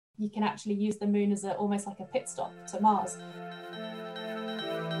you can actually use the moon as almost like a pit stop to Mars.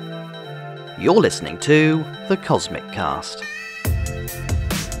 You're listening to The Cosmic Cast.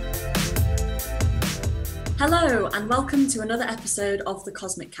 Hello and welcome to another episode of The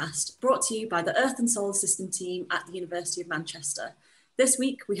Cosmic Cast, brought to you by the Earth and Solar System team at the University of Manchester. This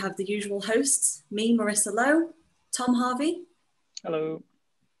week we have the usual hosts, me, Marissa Lowe, Tom Harvey. Hello.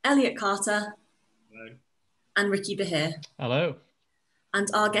 Elliot Carter. Hello. And Ricky Behir. Hello. And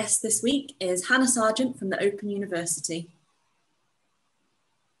our guest this week is Hannah Sargeant from the Open University.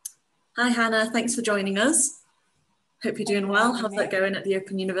 Hi Hannah, thanks for joining us. Hope you're doing well. How's that going at the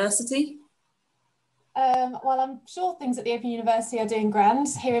Open University? Well, I'm sure things at the Open University are doing grand.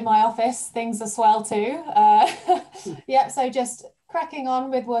 Here in my office, things are swell too. So just cracking on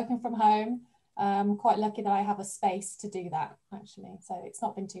with working from home. I'm quite lucky that I have a space to do that, actually. So it's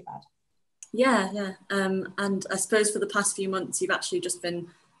not been too bad. Yeah. And I suppose for the past few months, you've actually just been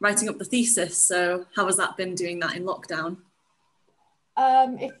writing up the thesis. So how has that been doing that in lockdown?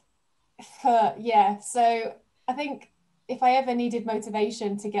 So I think if I ever needed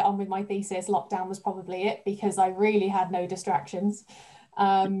motivation to get on with my thesis, lockdown was probably it, because I really had no distractions.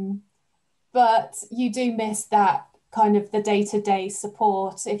 But you do miss that kind of the day-to-day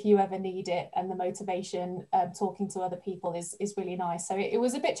support if you ever need it, and the motivation. Talking to other people is really nice. So it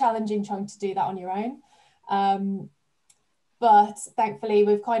was a bit challenging trying to do that on your own. But thankfully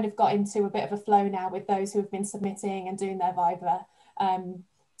we've kind of got into a bit of a flow now with those who have been submitting and doing their Viva.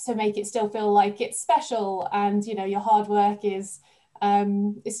 To make it still feel like it's special, and you know your hard work is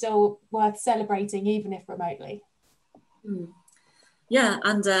still worth celebrating, even if remotely. Yeah,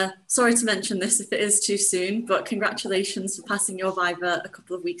 and sorry to mention this if it is too soon, but congratulations for passing your Viva a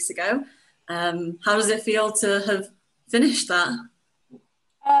couple of weeks ago. How does it feel to have finished that?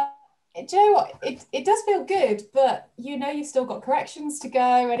 Do you know what? It does feel good, but you know you've still got corrections to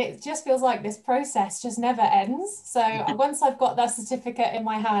go, and it just feels like this process just never ends. So once I've got that certificate in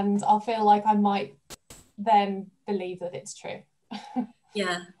my hand, I'll feel like I might then believe that it's true.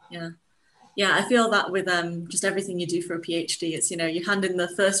 Yeah. I feel that with just everything you do for a PhD. It's, you know, you hand in the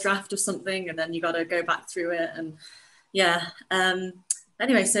first draft of something and then you got to go back through it. And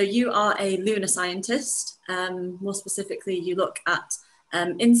anyway, so you are a lunar scientist. More specifically, you look at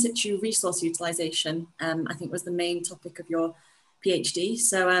in situ resource utilisation, I think was the main topic of your PhD.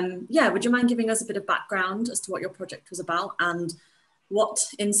 So would you mind giving us a bit of background as to what your project was about and what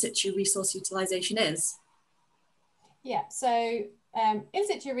in situ resource utilisation is? Yeah, so in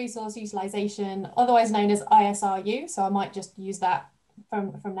situ resource utilisation, otherwise known as ISRU, so I might just use that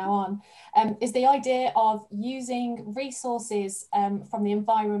from now on, is the idea of using resources from the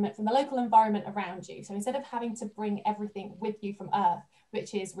environment, from the local environment around you. So instead of having to bring everything with you from Earth,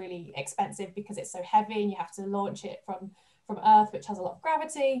 which is really expensive because it's so heavy and you have to launch it from Earth, which has a lot of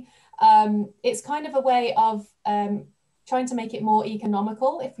gravity, it's kind of a way of trying to make it more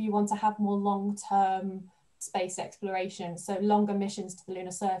economical if you want to have more long-term space exploration, so longer missions to the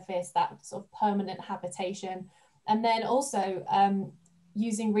lunar surface, that sort of permanent habitation, and then also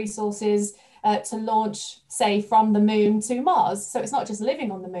using resources to launch, say, from the moon to Mars. So it's not just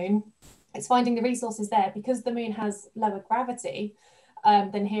living on the moon, it's finding the resources there. Because the moon has lower gravity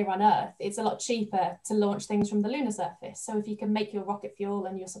than here on Earth, it's a lot cheaper to launch things from the lunar surface. So if you can make your rocket fuel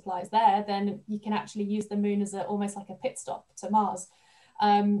and your supplies there, then you can actually use the moon as almost like a pit stop to Mars.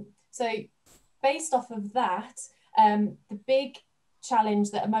 So based off of that, the big challenge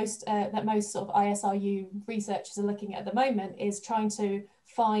that most sort of ISRU researchers are looking at the moment is trying to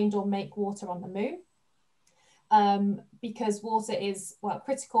find or make water on the moon, because water is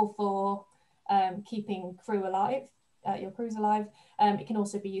critical for keeping your crews alive. It can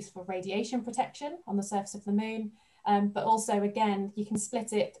also be used for radiation protection on the surface of the moon, but also again you can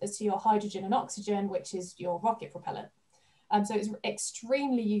split it as to your hydrogen and oxygen, which is your rocket propellant. So it's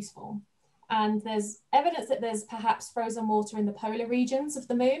extremely useful. And there's evidence that there's perhaps frozen water in the polar regions of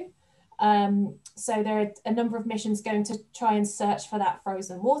the moon. So there are a number of missions going to try and search for that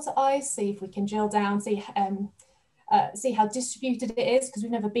frozen water ice, see if we can drill down, see how distributed it is, because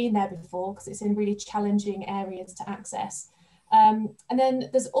we've never been there before, because it's in really challenging areas to access. And then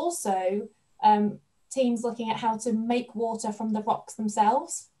there's also teams looking at how to make water from the rocks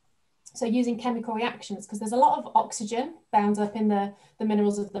themselves. So using chemical reactions, because there's a lot of oxygen bound up in the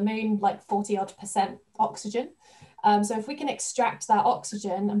minerals of the moon, like 40% oxygen. So if we can extract that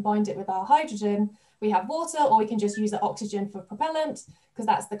oxygen and bind it with our hydrogen, we have water, or we can just use the oxygen for propellant, because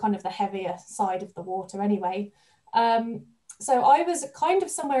that's the kind of the heavier side of the water anyway. So I was kind of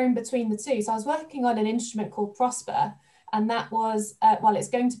somewhere in between the two. So I was working on an instrument called Prosper, and that was, it's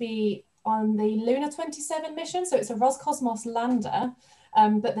going to be on the Lunar 27 mission. So it's a Roscosmos lander.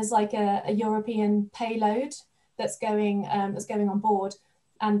 but there's like a European payload that's going on board,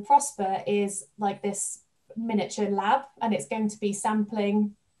 and Prosper is like this miniature lab, and it's going to be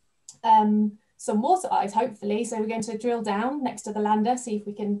sampling some water ice, hopefully. So we're going to drill down next to the lander, see if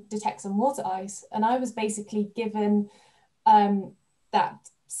we can detect some water ice. And I was basically given that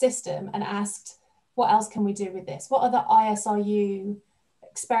system and asked, what else can we do with this? What other ISRU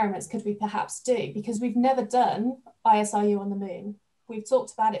experiments could we perhaps do? Because we've never done ISRU on the moon. We've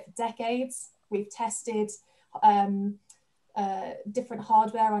talked about it for decades. We've tested different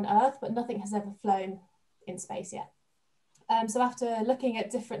hardware on Earth, but nothing has ever flown in space yet. So after looking at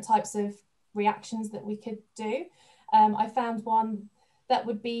different types of reactions that we could do, I found one that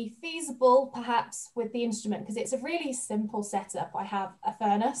would be feasible perhaps with the instrument, because it's a really simple setup. I have a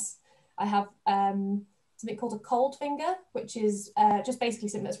furnace, I have something called a cold finger, which is just basically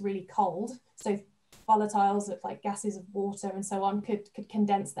something that's really cold. So volatiles like gases of water and so on could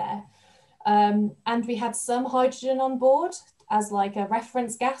condense there. And we had some hydrogen on board as like a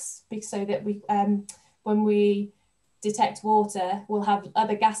reference gas, so that we, when we detect water, we'll have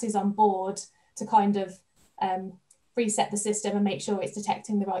other gases on board to kind of reset the system and make sure it's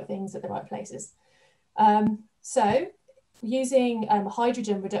detecting the right things at the right places. So using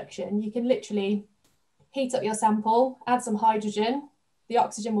hydrogen reduction, you can literally heat up your sample, add some hydrogen, the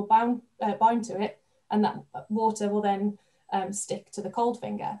oxygen will bind to it, and that water will then stick to the cold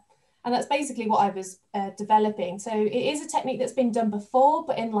finger. And that's basically what I was developing. So it is a technique that's been done before,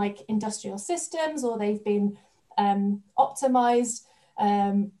 but in like industrial systems, or they've been optimized,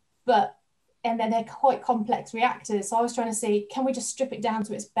 and then they're quite complex reactors. So I was trying to see, can we just strip it down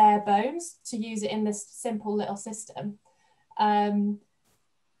to its bare bones to use it in this simple little system? And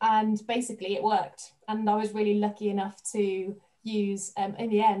basically it worked. And I was really lucky enough to use, in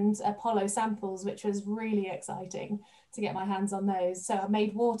the end, Apollo samples, which was really exciting to get my hands on those. So I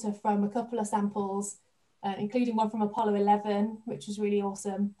made water from a couple of samples, including one from Apollo 11, which was really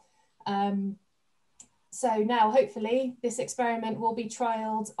awesome. So now hopefully this experiment will be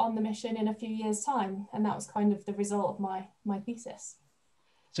trialed on the mission in a few years' time. And that was kind of the result of my thesis.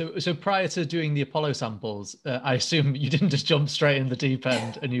 So prior to doing the Apollo samples, I assume you didn't just jump straight in the deep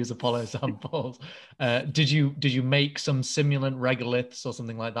end and use Apollo samples. Did you make some simulant regoliths or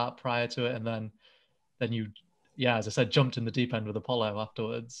something like that prior to it, and then you, yeah, as I said, jumped in the deep end with Apollo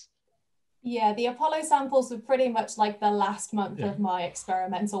afterwards? Yeah, the Apollo samples were pretty much like the last month of my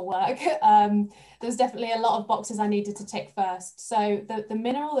experimental work. There's definitely a lot of boxes I needed to tick first. So the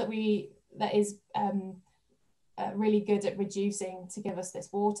mineral that is really good at reducing to give us this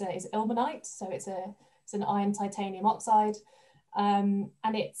water is ilmenite. So it's an iron titanium oxide, and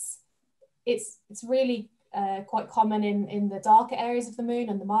it's really quite common in the darker areas of the moon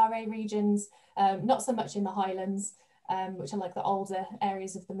and the Mare regions, not so much in the highlands, which are like the older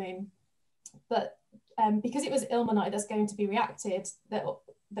areas of the moon. But because it was ilmenite that's going to be reacted, that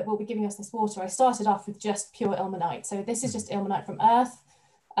will be giving us this water, I started off with just pure ilmenite. So this is just ilmenite from Earth,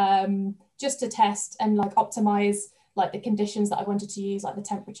 just to test and like optimize like the conditions that I wanted to use, like the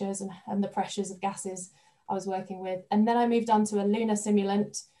temperatures and the pressures of gases I was working with. And then I moved on to a lunar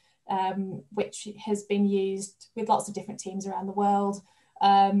simulant, which has been used with lots of different teams around the world.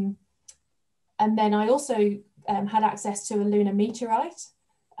 And then I also had access to a lunar meteorite,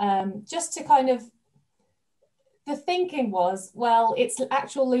 just to kind of, the thinking was, well, it's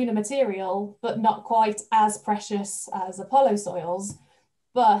actual lunar material, but not quite as precious as Apollo soils.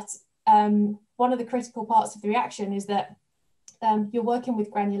 But one of the critical parts of the reaction is that you're working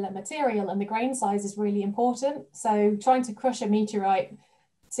with granular material, and the grain size is really important. So trying to crush a meteorite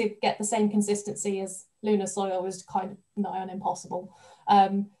to get the same consistency as lunar soil was kind of nigh on impossible.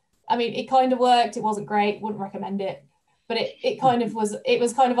 I mean, it kind of worked. It wasn't great, wouldn't recommend it. But it kind of was, it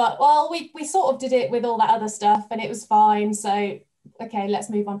was kind of like, well, we sort of did it with all that other stuff and it was fine. So, okay, let's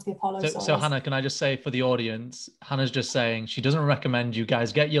move on to the Apollo soils. So Hannah, can I just say for the audience, Hannah's just saying she doesn't recommend you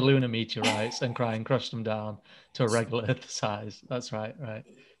guys get your lunar meteorites and try and crush them down to a regolith size. That's right, right.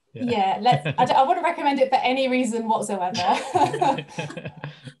 Yeah, I wouldn't recommend it for any reason whatsoever.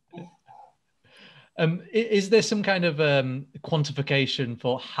 Is there some kind of quantification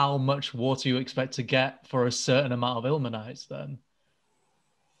for how much water you expect to get for a certain amount of ilmenites then?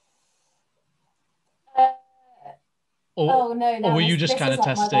 Or were you just kind of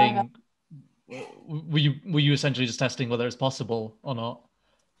testing? Were you essentially just testing whether it's possible or not?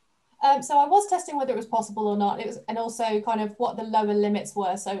 So I was testing whether it was possible or not. It was, and also kind of what the lower limits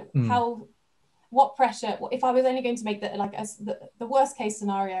were. So what pressure? If I was only going to make that like the worst case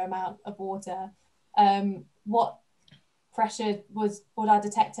scenario amount of water, what pressure would our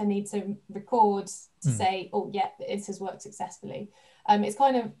detector need to record to say, oh yeah, this has worked successfully? It's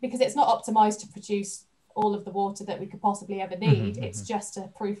kind of, because it's not optimized to produce all of the water that we could possibly ever need. It's just a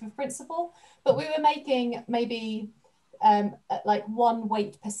proof of principle. But we were making maybe like 1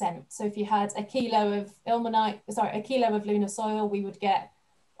 weight%. So if you had a kilo of a kilo of lunar soil, we would get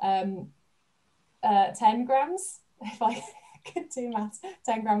 10 grams, if I could do maths,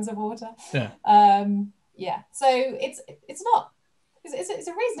 10 grams of water. Yeah. Yeah. So it's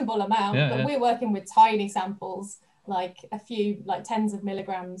a reasonable amount, Yeah, but yeah. we're working with tiny samples, like a few, like tens of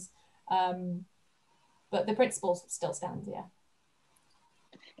milligrams. But the principle still stands, yeah.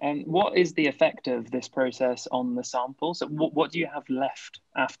 And what is the effect of this process on the sample? So what do you have left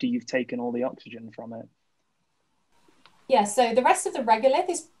after you've taken all the oxygen from it? Yeah, so the rest of the regolith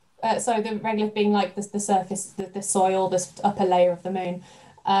is, so the regolith being like the surface, the soil, this upper layer of the moon.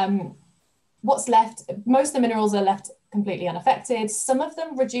 What's left, most of the minerals are left completely unaffected. Some of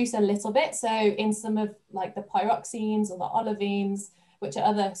them reduce a little bit. So in some of like the pyroxenes or the olivines, which are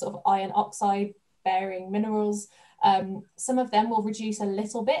other sort of iron oxide bearing minerals, some of them will reduce a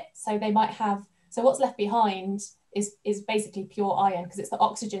little bit. So they might have, so what's left behind is basically pure iron, because it's the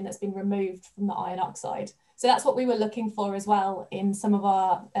oxygen that's been removed from the iron oxide. So that's what we were looking for as well in some of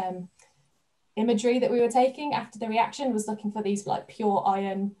our imagery that we were taking after the reaction, was looking for these like pure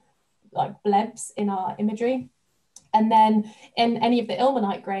iron like blebs in our imagery. And then in any of the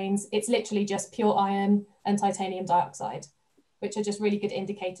ilmenite grains, it's literally just pure iron and titanium dioxide, which are just really good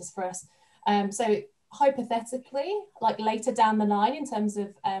indicators for us. So hypothetically, like later down the line in terms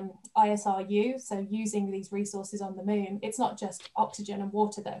of ISRU, so using these resources on the moon, it's not just oxygen and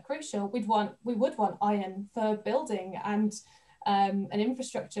water that are crucial. We would want iron for building and an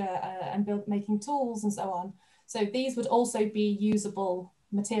infrastructure and making tools and so on. So these would also be usable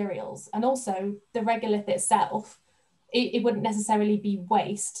materials. And also the regolith itself, it wouldn't necessarily be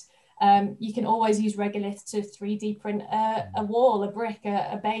waste. You can always use regolith to 3D print a wall, a brick,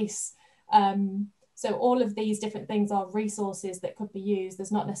 a base. So all of these different things are resources that could be used.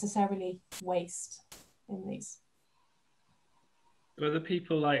 There's not necessarily waste in these. Were the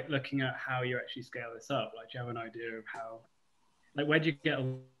people like looking at how you actually scale this up? Like, do you have an idea of how, like, where do you get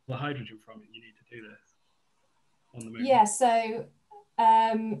all the hydrogen from that you need to do this on the moon? Yeah, so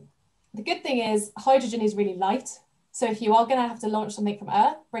the good thing is hydrogen is really light. So if you are going to have to launch something from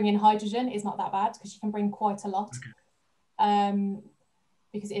Earth, bringing hydrogen is not that bad, because you can bring quite a lot,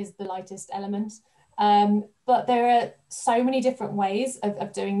 because it is the lightest element. But there are so many different ways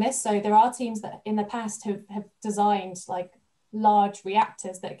of doing this. So there are teams that in the past have designed like large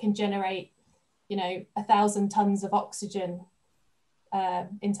reactors that can generate, 1,000 tons of oxygen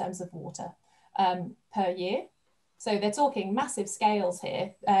in terms of water per year. So they're talking massive scales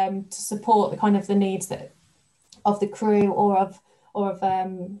here to support the kind of the needs of the crew or of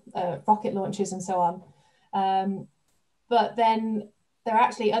rocket launches and so on. But then there are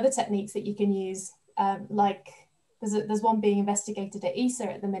actually other techniques that you can use. Like there's one being investigated at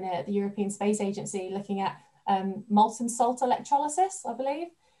ESA at the minute, at the European Space Agency, looking at molten salt electrolysis, I believe.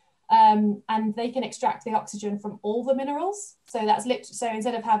 And they can extract the oxygen from all the minerals. So that's so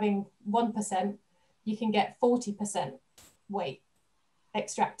instead of having 1%, you can get 40% weight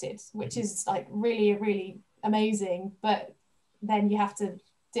extracted, which is like really, really amazing. But then you have to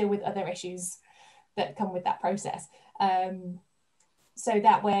deal with other issues that come with that process. So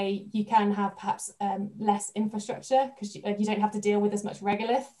that way you can have perhaps less infrastructure, because you don't have to deal with as much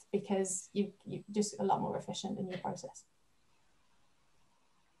regolith, because you're just a lot more efficient in your process.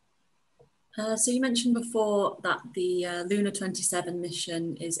 So you mentioned before that the Lunar 27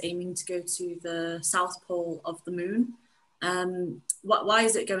 mission is aiming to go to the South Pole of the moon. Why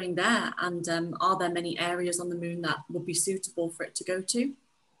is it going there? And are there many areas on the moon that would be suitable for it to go to?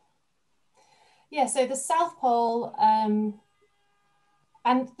 Yeah, so the South Pole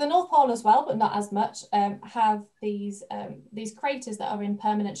and the North Pole as well, but not as much, have these craters that are in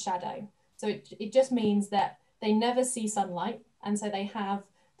permanent shadow. So it just means that they never see sunlight, and so they have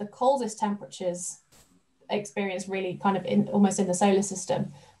the coldest temperatures experienced really kind of almost in the solar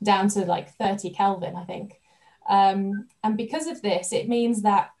system, down to like 30 Kelvin, I think. And because of this, it means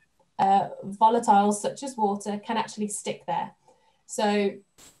that volatiles such as water can actually stick there. So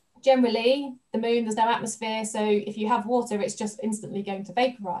generally, the moon, there's no atmosphere, so if you have water, it's just instantly going to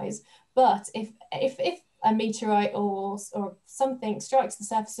vaporize. But if a meteorite or something strikes the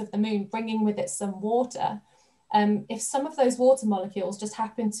surface of the moon, bringing with it some water, if some of those water molecules just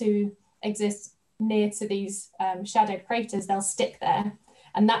happen to exist near to these shadowed craters, they'll stick there.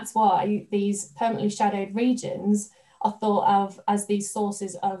 And that's why these permanently shadowed regions are thought of as these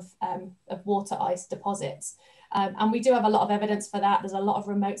sources of water ice deposits. And we do have a lot of evidence for that. There's a lot of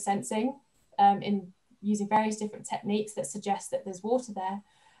remote sensing in using various different techniques that suggest that there's water there.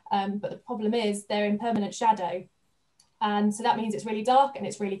 But the problem is they're in permanent shadow. And so that means it's really dark and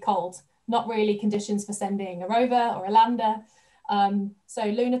it's really cold, not really conditions for sending a rover or a lander. So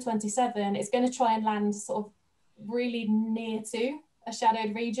Luna 27 is going to try and land sort of really near to a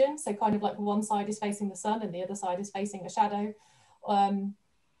shadowed region. So kind of like one side is facing the sun and the other side is facing a shadow.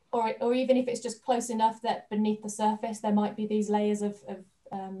 Or even if it's just close enough that beneath the surface, there might be these layers of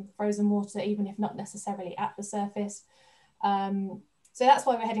frozen water, even if not necessarily at the surface. So that's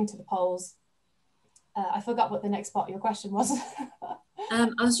why we're heading to the poles. I forgot what the next part of your question was. I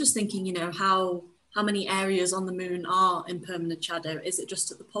was just thinking, you know, how many areas on the moon are in permanent shadow? Is it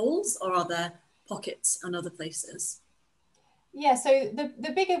just at the poles, or are there pockets and other places? Yeah, so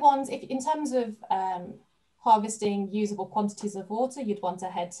the bigger ones, if in terms of harvesting usable quantities of water, you'd want to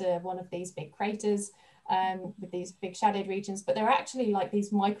head to one of these big craters with these big shadowed regions, but there are actually like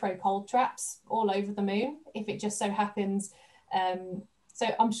these micro cold traps all over the moon, if it just so happens. So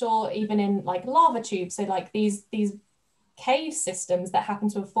I'm sure even in like lava tubes, so like these cave systems that happen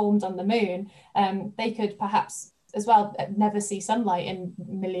to have formed on the moon, they could perhaps as well never see sunlight in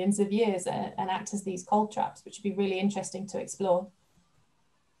millions of years and act as these cold traps, which would be really interesting to explore.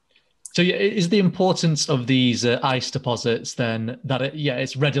 So yeah, is the importance of these ice deposits then that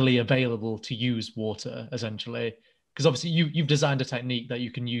it's readily available to use water essentially? Because obviously you've designed a technique that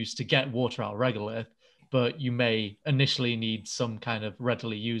you can use to get water out of regolith, but you may initially need some kind of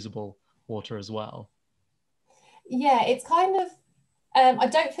readily usable water as well. Yeah, it's kind of, I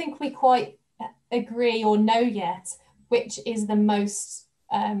don't think we quite agree or know yet which is the most,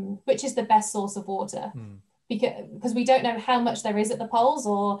 which is the best source of water. Because we don't know how much there is at the poles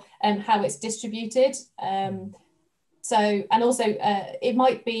or how it's distributed. So, and also it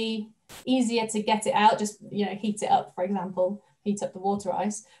might be easier to get it out, just, you know, heat it up, for example, heat up the water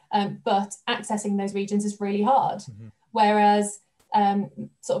ice, but accessing those regions is really hard. Whereas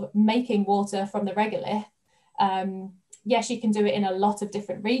sort of making water from the regolith, yes, you can do it in a lot of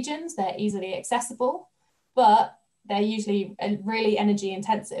different regions, they're easily accessible, but they're usually really energy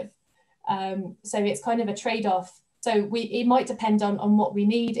intensive. So it's kind of a trade-off. So it might depend on what we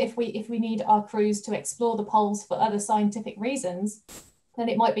need. If we need our crews to explore the poles for other scientific reasons, then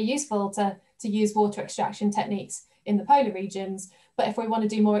it might be useful to use water extraction techniques in the polar regions. But if we want to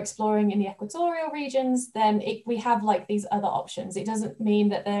do more exploring in the equatorial regions, then we have like these other options. It doesn't mean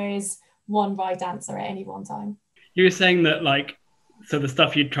that there is one right answer at any one time. You were saying that, like, so the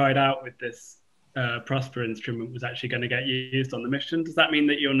stuff you tried out with this Prosper instrument was actually going to get used on the mission. Does that mean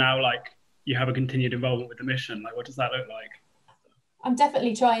that you're now, like, you have a continued involvement with the mission? Like, what does that look like? I'm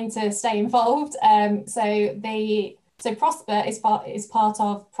definitely trying to stay involved. So Prosper is part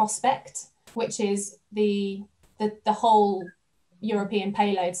of Prospect, which is the whole European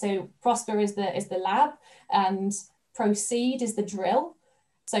payload. So Prosper is the lab, and Proceed is the drill.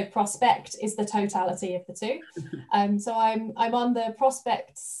 So Prospect is the totality of the two. So I'm on the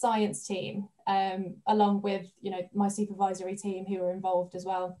Prospect science team, along with, you know, my supervisory team who are involved as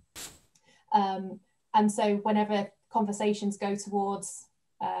well. And so whenever conversations go towards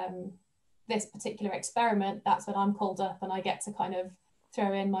this particular experiment, that's when I'm called up and I get to kind of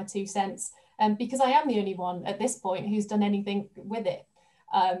throw in my 2 cents, because I am the only one at this point who's done anything with it.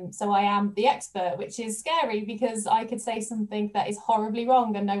 So I am the expert, which is scary because I could say something that is horribly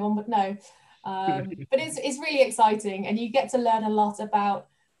wrong and no one would know. But it's really exciting, and you get to learn a lot about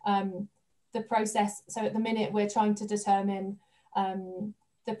the process. So at the minute we're trying to determine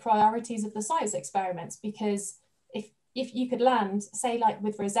the priorities of the science experiments, because if you could land, say like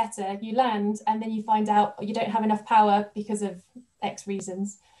with Rosetta, you land and then you find out you don't have enough power because of X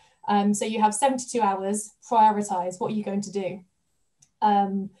reasons. So you have 72 hours, prioritize, what are you going to do?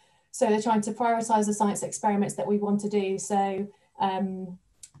 So they're trying to prioritize the science experiments that we want to do. So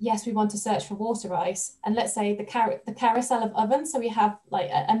yes, we want to search for water ice, and let's say the carousel of ovens. So we have like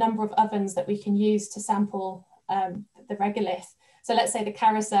a number of ovens that we can use to sample the regolith. So let's say the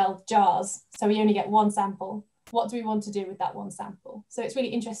carousel jars, so we only get one sample. What do we want to do with that one sample? So it's really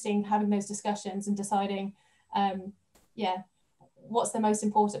interesting having those discussions and deciding, what's the most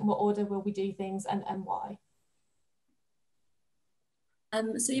important, what order will we do things, and why.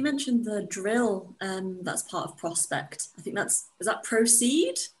 So you mentioned the drill, that's part of Prospect. I think is that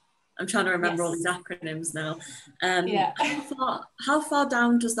Proceed? I'm trying to remember all these acronyms now. How far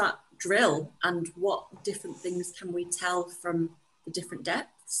down does that drill, and what different things can we tell from the different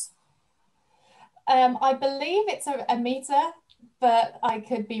depths? I believe it's a meter, but I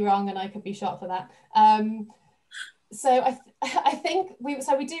could be wrong and I could be shot for that. So I think we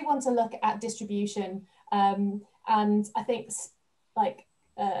do want to look at distribution, and I think like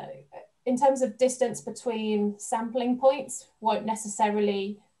in terms of distance between sampling points won't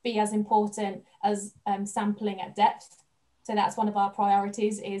necessarily be as important as sampling at depth. So that's one of our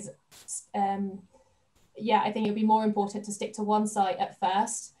priorities is, yeah, I think it'd be more important to stick to one site at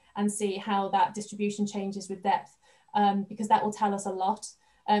first and see how that distribution changes with depth, because that will tell us a lot.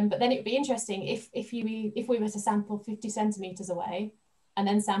 But then it'd be interesting if we were to sample 50 centimeters away and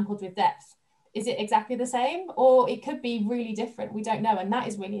then sampled with depth. Is it exactly the same, or it could be really different? We don't know, and that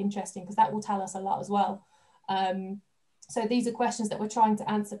is really interesting because that will tell us a lot as well. So these are questions that we're trying to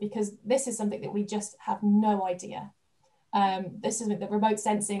answer because this is something that we just have no idea. This is the remote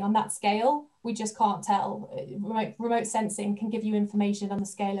sensing on that scale, we just can't tell. Remote sensing can give you information on the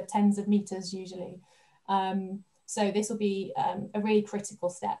scale of tens of meters usually. So this will be a really critical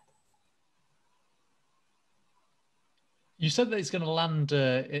step. You said that it's going to land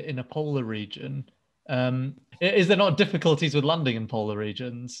in a polar region. Is there not difficulties with landing in polar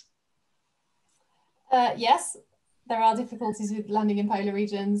regions? Yes, there are difficulties with landing in polar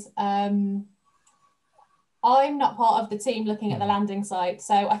regions. I'm not part of the team looking at the landing site,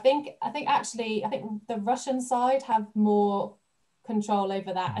 so I think the Russian side have more control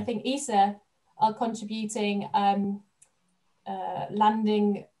over that. I think ESA are contributing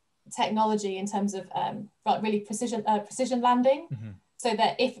landing technology in terms of really precision landing, so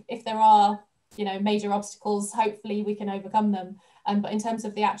that if there are major obstacles, hopefully we can overcome them. But in terms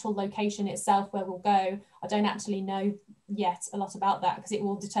of the actual location itself where we'll go, I don't actually know yet a lot about that, because it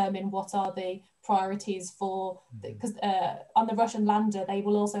will determine what are the priorities for, because on the Russian lander they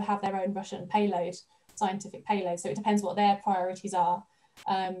will also have their own Russian payload, scientific payload, so it depends what their priorities are.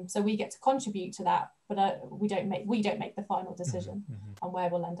 So we get to contribute to that, but we don't make the final decision on where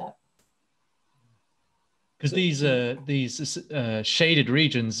we'll end up. Because these shaded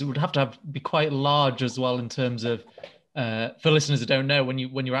regions would have to be quite large as well in terms of, for listeners that don't know, when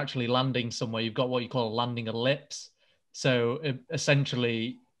you're actually landing somewhere, you've got what you call a landing ellipse. So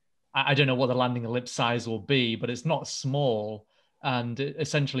essentially, I don't know what the landing ellipse size will be, but it's not small, and it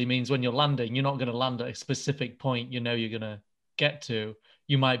essentially means when you're landing, you're not going to land at a specific point you're going to get to.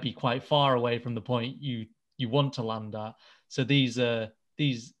 You might be quite far away from the point you want to land at. So these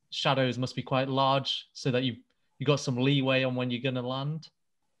shadows must be quite large, so that you got some leeway on when you're going to land.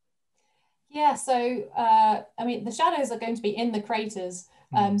 Yeah, so I mean, the shadows are going to be in the craters,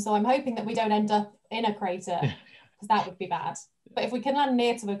 so I'm hoping that we don't end up in a crater, because that would be bad. But if we can land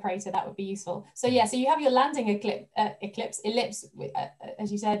near to a crater, that would be useful. So yeah, so you have your landing ellipse, as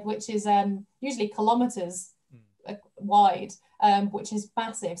you said, which is usually kilometers wide, which is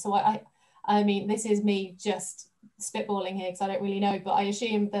massive. So I mean, this is me just spitballing here because I don't really know, but I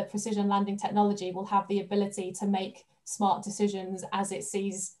assume that precision landing technology will have the ability to make smart decisions as it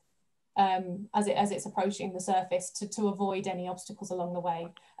sees, as it's approaching the surface, to avoid any obstacles along the way.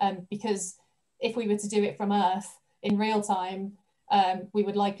 Because if we were to do it from Earth in real time, we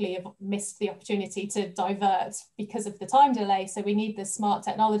would likely have missed the opportunity to divert because of the time delay. So we need this smart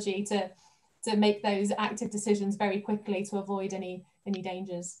technology to make those active decisions very quickly to avoid any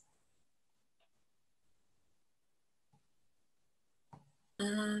dangers.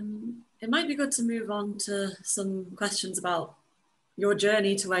 It might be good to move on to some questions about your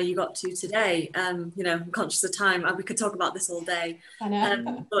journey to where you got to today. I'm conscious of time, and we could talk about this all day. I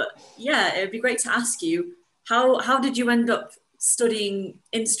know. But yeah, it'd be great to ask you, how did you end up studying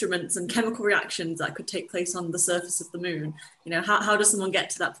instruments and chemical reactions that could take place on the surface of the moon? How does someone get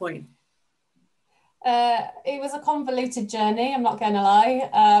to that point? It was a convoluted journey, I'm not going to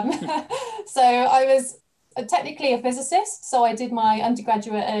lie. So I was technically a physicist, so I did my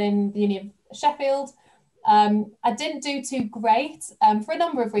undergraduate in the Uni of Sheffield. I didn't do too great for a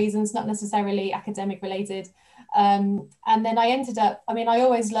number of reasons, not necessarily academic related. And then I ended up, I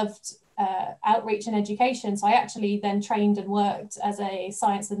always loved outreach and education, so I actually then trained and worked as a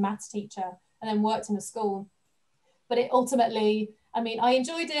science and maths teacher, and then worked in a school. But it ultimately, I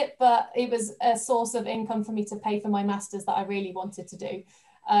enjoyed it, but it was a source of income for me to pay for my master's that I really wanted to do.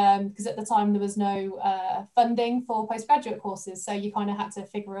 Because at the time there was no funding for postgraduate courses, so you kind of had to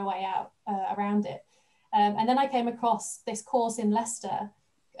figure a way out around it. And then I came across this course in Leicester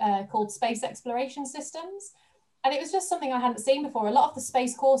called Space Exploration Systems, and it was just something I hadn't seen before. A lot of the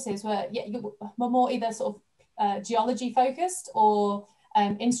space courses were more either sort of geology focused or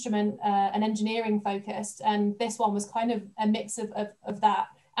instrument and engineering focused, and this one was kind of a mix of that,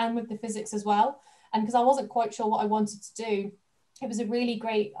 and with the physics as well. And because I wasn't quite sure what I wanted to do, it was a really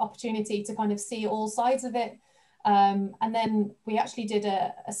great opportunity to kind of see all sides of it. And then we actually did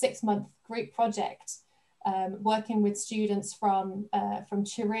a 6-month group project working with students from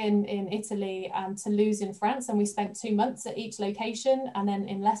Turin in Italy and Toulouse in France. And we spent 2 months at each location, and then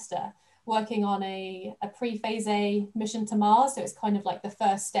in Leicester working on a pre-phase A mission to Mars. So it's kind of like the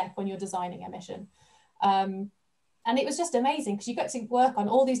first step when you're designing a mission. And it was just amazing because you got to work on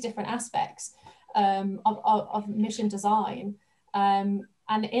all these different aspects of mission design.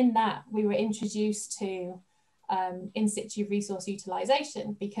 And in that, we were introduced to in situ resource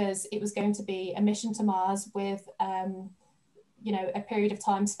utilization, because it was going to be a mission to Mars with you know, a period of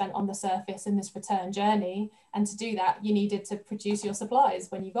time spent on the surface in this return journey. And to do that, you needed to produce your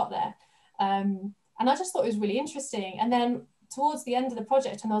supplies when you got there. And I just thought it was really interesting. And then towards the end of the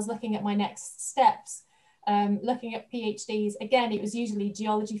project, when I was looking at my next steps, looking at PhDs, again, it was usually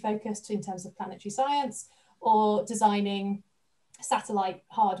geology focused in terms of planetary science, or designing satellite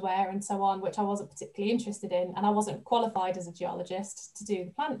hardware and so on, which I wasn't particularly interested in. And I wasn't qualified as a geologist to do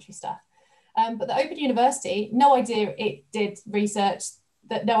the planetary stuff. But the Open University, no idea it did research,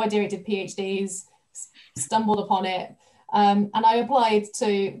 no idea it did PhDs, stumbled upon it. And I only applied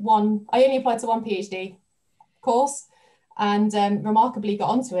to one PhD course, and remarkably got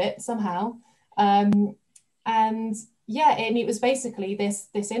onto it somehow. And yeah, and it was basically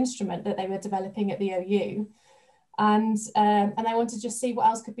this instrument that they were developing at the OU. And I wanted to just see what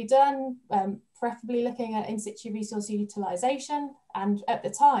else could be done, preferably looking at in situ resource utilization. And at the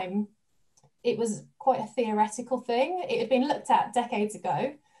time, it was quite a theoretical thing. It had been looked at decades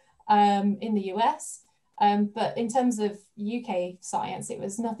ago in the US, but in terms of UK science, it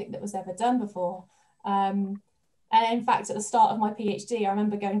was nothing that was ever done before. And in fact, at the start of my PhD, I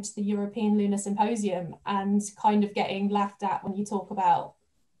remember going to the European Lunar Symposium and kind of getting laughed at when you talk about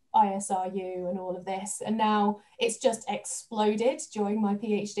ISRU and all of this. And now it's just exploded during my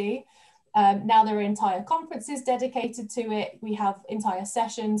PhD. Now there are entire conferences dedicated to it. We have entire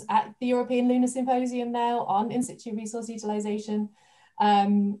sessions at the European Lunar Symposium now on in situ resource utilization.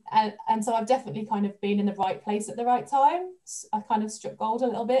 And so I've definitely kind of been in the right place at the right time. I kind of struck gold a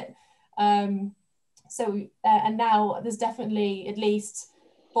little bit. And now there's definitely at least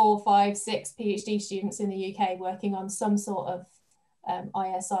 4, 5, 6 PhD students in the UK working on some sort of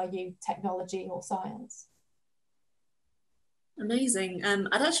ISRU technology or science. Amazing.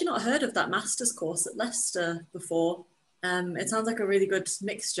 I'd actually not heard of that master's course at Leicester before. It sounds like a really good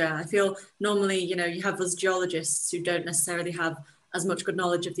mixture. I feel normally, you know, you have those geologists who don't necessarily have as much good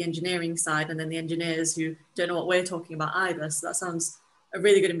knowledge of the engineering side, and then the engineers who don't know what we're talking about either. So that sounds a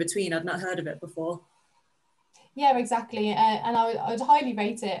really good in between. I'd not heard of it before. Yeah, exactly. And I would highly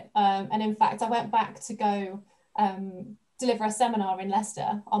rate it. And in fact, I went back to go deliver a seminar in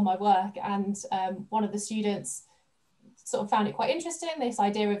Leicester on my work, and one of the students sort of found it quite interesting, this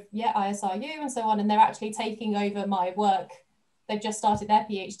idea of ISRU and so on, and they're actually taking over my work. They've just started their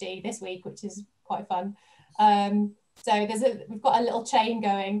PhD this week, which is quite fun. So we've got a little chain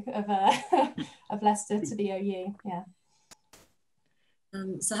going of of Leicester to the OU. Yeah.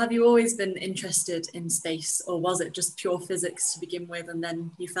 So have you always been interested in space, or was it just pure physics to begin with and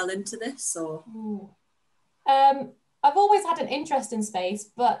then you fell into this? Or I've always had an interest in space,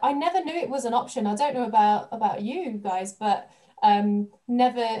 but I never knew it was an option. I don't know about you guys, but I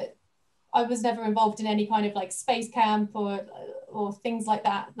was never involved in any kind of like space camp or things like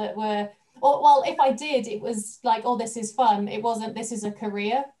that were, or, well, if I did, it was like, oh, this is fun. It wasn't, this is a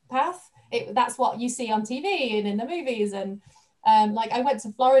career path. That's what you see on TV and in the movies. And like I went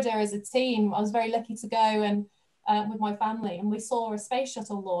to Florida as a teen. I was very lucky to go and with my family, and we saw a space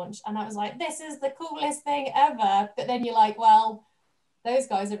shuttle launch, and I was like, this is the coolest thing ever. But then you're like, well, those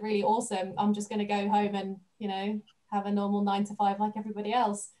guys are really awesome. I'm just going to go home and, you know, have a normal 9 to 5 like everybody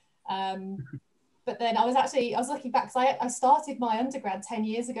else. But then I was looking back, because I started my undergrad 10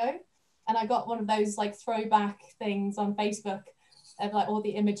 years ago, and I got one of those like throwback things on Facebook of like all the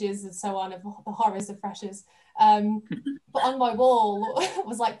images and so on of the horrors of freshers. But on my wall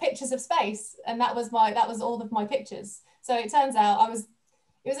was like pictures of space, and that was all of my pictures. So it turns out it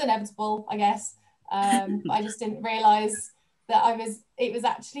was inevitable, I guess. But I just didn't realize that it was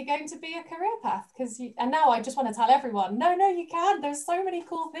actually going to be a career path, and now I just want to tell everyone, no, you can. There's so many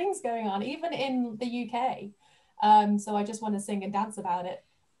cool things going on, even in the UK. So I just want to sing and dance about it.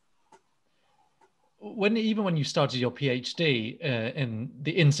 Even when you started your PhD in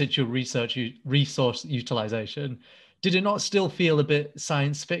the in situ resource utilization, did it not still feel a bit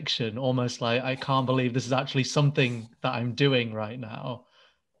science fiction, almost like, I can't believe this is actually something that I'm doing right now?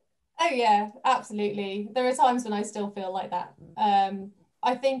 Oh yeah, absolutely. There are times when I still feel like that.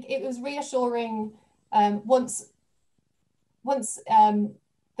 I think it was reassuring once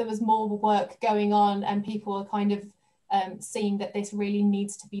there was more work going on and people were kind of seeing that this really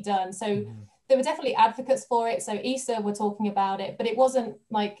needs to be done. So there were definitely advocates for it. So ESA were talking about it, but it wasn't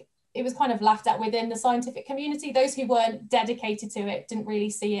like it was kind of laughed at within the scientific community. Those who weren't dedicated to it didn't really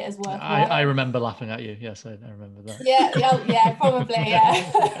see it as worthwhile. I remember laughing at you. Yes, I remember that. Yeah, probably,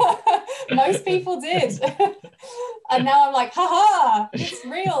 yeah. Most people did. And now I'm like, haha, it's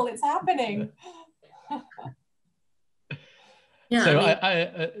real, it's happening. Yeah,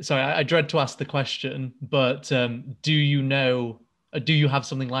 so sorry, I dread to ask the question, but do you have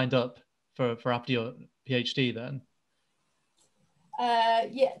something lined up for after your PhD then?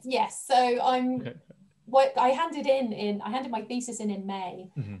 Yes. So I handed my thesis in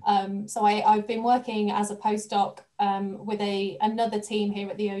May. Mm-hmm. So I've been working as a postdoc with another team here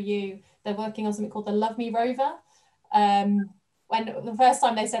at the OU. They're working on something called the Love Me rover. When the first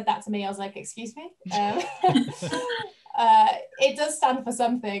time they said that to me, I was like, excuse me? It does stand for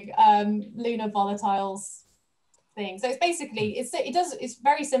something, lunar volatiles thing. So it's basically, it's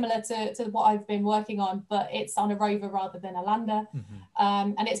very similar to what I've been working on, but it's on a rover rather than a lander.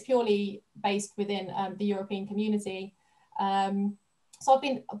 Mm-hmm. And it's purely based within the European community. But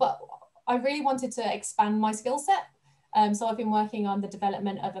I really wanted to expand my skill set. So I've been working on the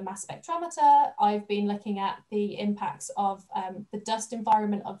development of a mass spectrometer. I've been looking at the impacts of the dust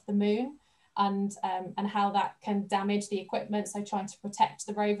environment of the moon and how that can damage the equipment. So trying to protect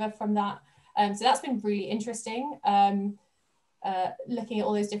the rover from that. So that's been really interesting, looking at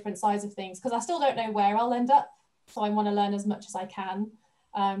all those different sides of things, because I still don't know where I'll end up. So I want to learn as much as I can.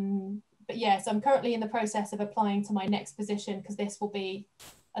 But yeah, so I'm currently in the process of applying to my next position, because this will be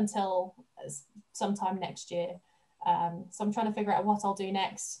until sometime next year. So I'm trying to figure out what I'll do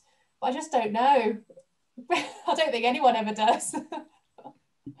next, but I just don't know. I don't think anyone ever does.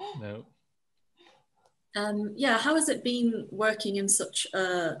 No. Yeah, how has it been working in such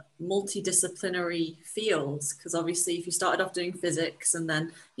a multidisciplinary field? Because obviously if you started off doing physics and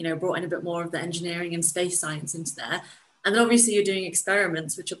then, brought in a bit more of the engineering and space science into there, and then obviously you're doing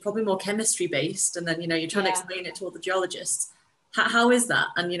experiments, which are probably more chemistry based, and then, you're trying to explain it to all the geologists. How is that?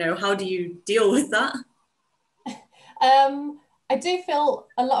 And, how do you deal with that? I do feel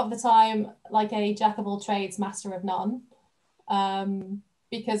a lot of the time like a jack of all trades, master of none.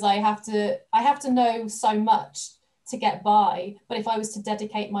 Because I have to know so much to get by. But if I was to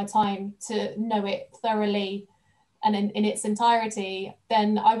dedicate my time to know it thoroughly and in its entirety,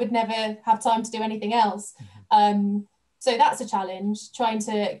 then I would never have time to do anything else. So that's a challenge, trying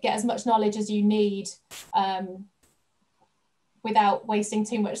to get as much knowledge as you need without wasting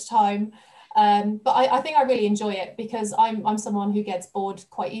too much time. But I think I really enjoy it, because I'm someone who gets bored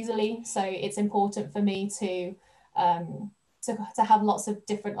quite easily. So it's important for me to have lots of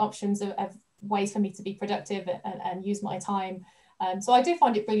different options of ways for me to be productive and use my time. So I do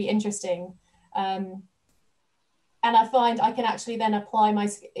find it really interesting. And I find I can actually then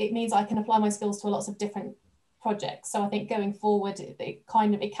it means I can apply my skills to lots of different projects. So I think going forward, it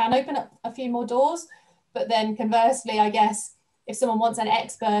can open up a few more doors, but then conversely, I guess, if someone wants an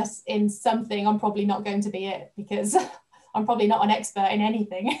expert in something, I'm probably not going to be it, because I'm probably not an expert in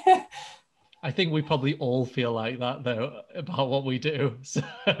anything. I think we probably all feel like that, though, about what we do. So,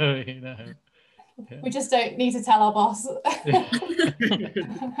 yeah. We just don't need to tell our boss.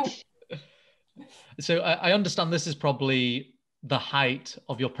 So I understand this is probably the height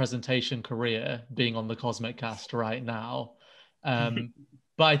of your presentation career, being on the Cosmic Cast right now.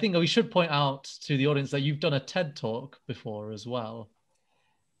 But I think we should point out to the audience that you've done a TED Talk before as well.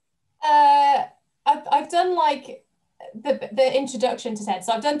 I've done like the introduction to TED.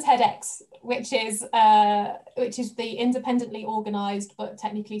 So I've done TEDx, which is the independently organized but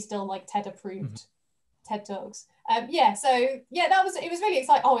technically still like TED approved TED Talks. It was really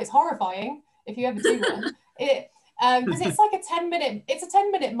exciting. Oh, it's horrifying if you ever do one. Because it's like a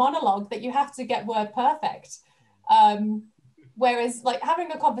 10-minute monologue that you have to get word perfect. Whereas like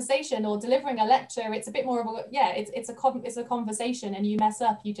having a conversation or delivering a lecture, it's a bit more of it's a conversation, and you mess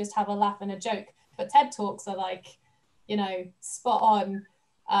up, you just have a laugh and a joke. But TED Talks are like, spot on.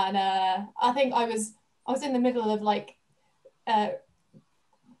 And I think I was in the middle of like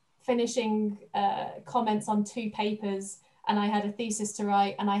finishing comments on 2 papers, and I had a thesis to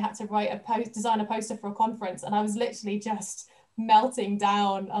write, and I had to design a poster for a conference, and I was literally just melting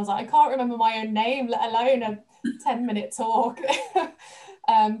down. I was like, I can't remember my own name, let alone a 10-minute talk.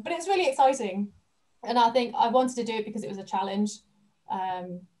 But it's really exciting, and I think I wanted to do it because it was a challenge.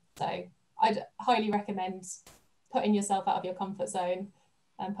 So I'd highly recommend putting yourself out of your comfort zone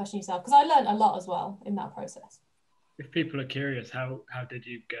and pushing yourself, because I learned a lot as well in that process. If people are curious, how did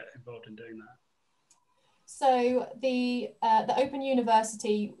you get involved in doing that? So the Open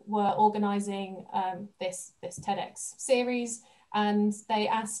University were organising this TEDx series, and they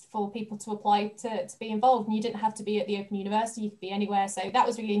asked for people to apply to be involved, and you didn't have to be at the Open University, you could be anywhere. So that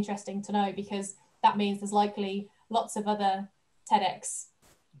was really interesting to know, because that means there's likely lots of other TEDx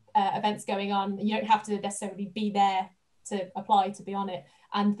events going on. You don't have to necessarily be there to apply to be on it.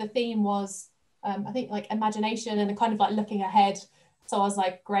 And the theme was, I think, like imagination and kind of like looking ahead. So I was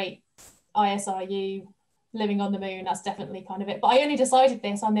like, great, ISRU, living on the moon, that's definitely kind of it. But I only decided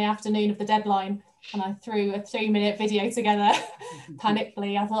this on the afternoon of the deadline, and I threw a 3-minute video together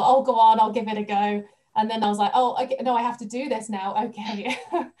panically. I thought, oh, go on, I'll give it a go. And then I was like, oh, okay, no, I have to do this now. Okay.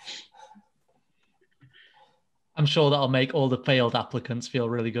 I'm sure that'll make all the failed applicants feel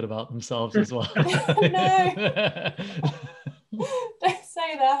really good about themselves as well. No, don't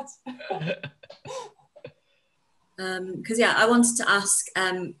say that. Because yeah, I wanted to ask,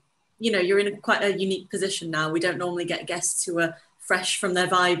 you know, you're in quite a unique position now. We don't normally get guests who are fresh from their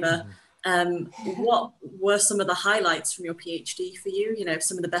Viva. What were some of the highlights from your PhD for you? You know,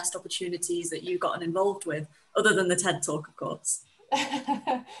 some of the best opportunities that you gotten involved with, other than the TED Talk, of course.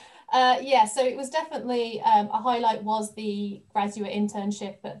 Yeah, so it was definitely a highlight was the graduate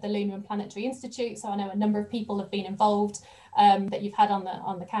internship at the Lunar and Planetary Institute. So I know a number of people have been involved that you've had on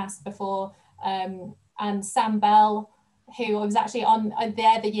the cast before, and Sam Bell, who I was actually on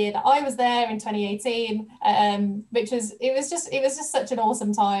there the year that I was there in 2018, which was it was just such an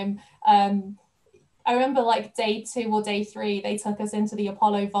awesome time. I remember like day 2 or day 3, they took us into the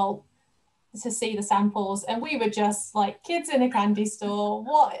Apollo vault to see the samples, and we were just like kids in a candy store.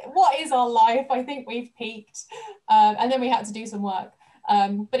 What is our life? I think we've peaked. And then we had to do some work,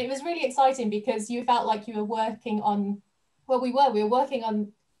 but it was really exciting because you felt like you were working on, well, we were working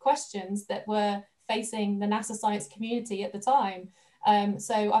on questions that were facing the NASA science community at the time.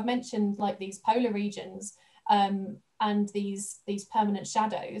 So I've mentioned like these polar regions and these permanent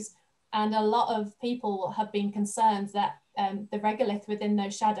shadows, and a lot of people have been concerned that the regolith within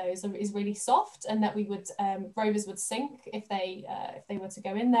those shadows is really soft, and that rovers would sink if they were to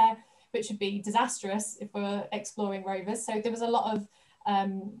go in there, which would be disastrous if we're exploring rovers. So there was a lot of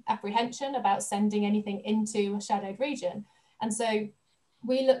apprehension about sending anything into a shadowed region. And so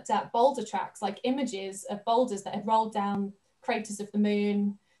we looked at boulder tracks, like images of boulders that had rolled down craters of the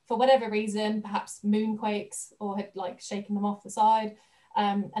moon for whatever reason, perhaps moonquakes, or had like shaken them off the side,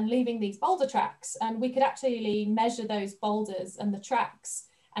 and leaving these boulder tracks. And we could actually measure those boulders and the tracks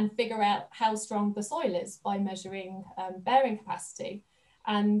and figure out how strong the soil is by measuring bearing capacity.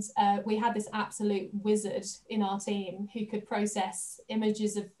 And we had this absolute wizard in our team who could process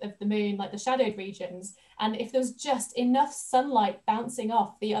images of the moon, like the shadowed regions. And if there was just enough sunlight bouncing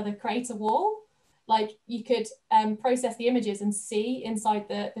off the other crater wall, like you could process the images and see inside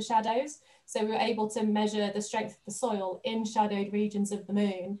the shadows. So we were able to measure the strength of the soil in shadowed regions of the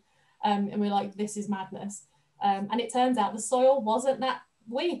moon. And we're like, this is madness. And it turns out the soil wasn't that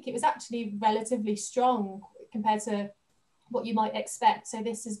weak. It was actually relatively strong compared to what you might expect. So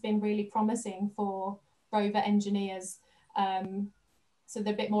this has been really promising for rover engineers. So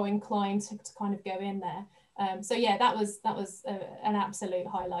they're a bit more inclined to kind of go in there. So yeah, that was an absolute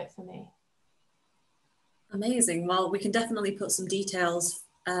highlight for me. Amazing. Well, we can definitely put some details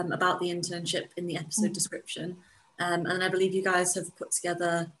about the internship in the episode description. And I believe you guys have put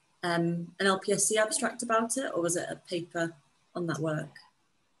together an LPSC abstract about it, or was it a paper on that work?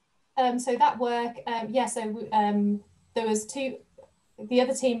 So that work, yeah, so there was the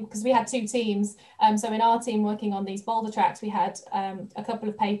other team, because we had 2 teams. So in our team working on these boulder tracks, we had a couple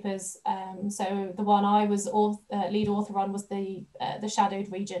of papers. So the one I was lead author on was the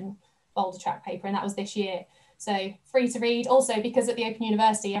shadowed region boulder track paper, and that was this year. So free to read. Also, because at the Open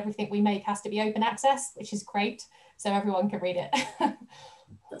University, everything we make has to be open access, which is great. So everyone can read it.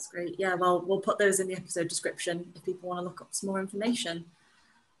 That's great. Yeah, well, we'll put those in the episode description if people want to look up some more information.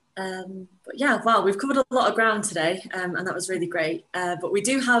 But yeah, wow, we've covered a lot of ground today, and that was really great. But we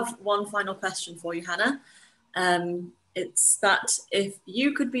do have one final question for you, Hannah. It's that if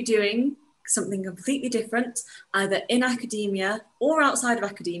you could be doing something completely different, either in academia or outside of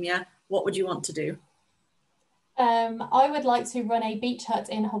academia, what would you want to do? I would like to run a beach hut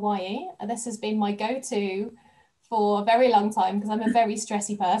in Hawaii. This has been my go-to for a very long time because I'm a very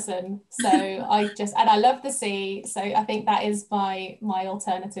stressy person. So I love the sea. So I think that is my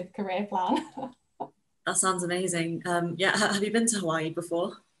alternative career plan. That sounds amazing. Yeah, have you been to Hawaii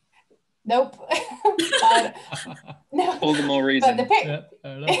before? Nope. No. All the more reason. But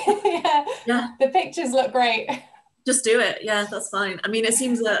the pictures look great. Just do it. Yeah, that's fine. I mean, it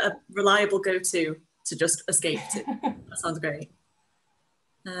seems a reliable go-to to just escape to. That sounds great.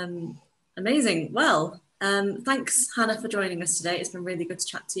 Amazing. Well, thanks, Hannah, for joining us today. It's been really good to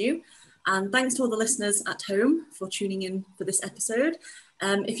chat to you. And thanks to all the listeners at home for tuning in for this episode.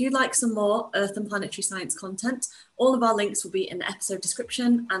 If you'd like some more Earth and planetary science content, all of our links will be in the episode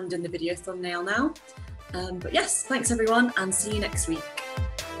description and in the video thumbnail now. But yes, thanks everyone, and see you next week.